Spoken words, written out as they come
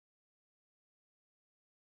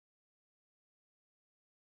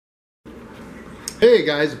Hey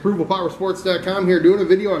guys, ApprovalPowersports.com here doing a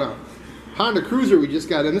video on a Honda Cruiser we just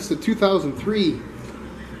got in. This is a 2003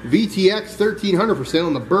 VTX 1300 for sale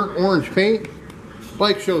in the burnt orange paint.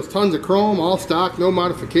 Bike shows tons of chrome, all stock, no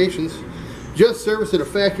modifications. Just serviced at a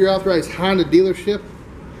factory authorized Honda dealership.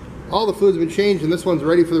 All the fluids have been changed and this one's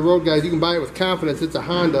ready for the road, guys. You can buy it with confidence. It's a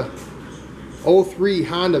Honda 03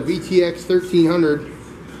 Honda VTX 1300.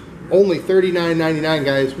 Only $39.99,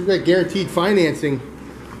 guys. We've got guaranteed financing,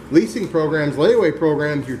 leasing programs, layaway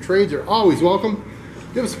programs. Your trades are always welcome.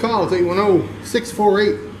 Give us a call. It's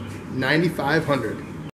 810-648-9500.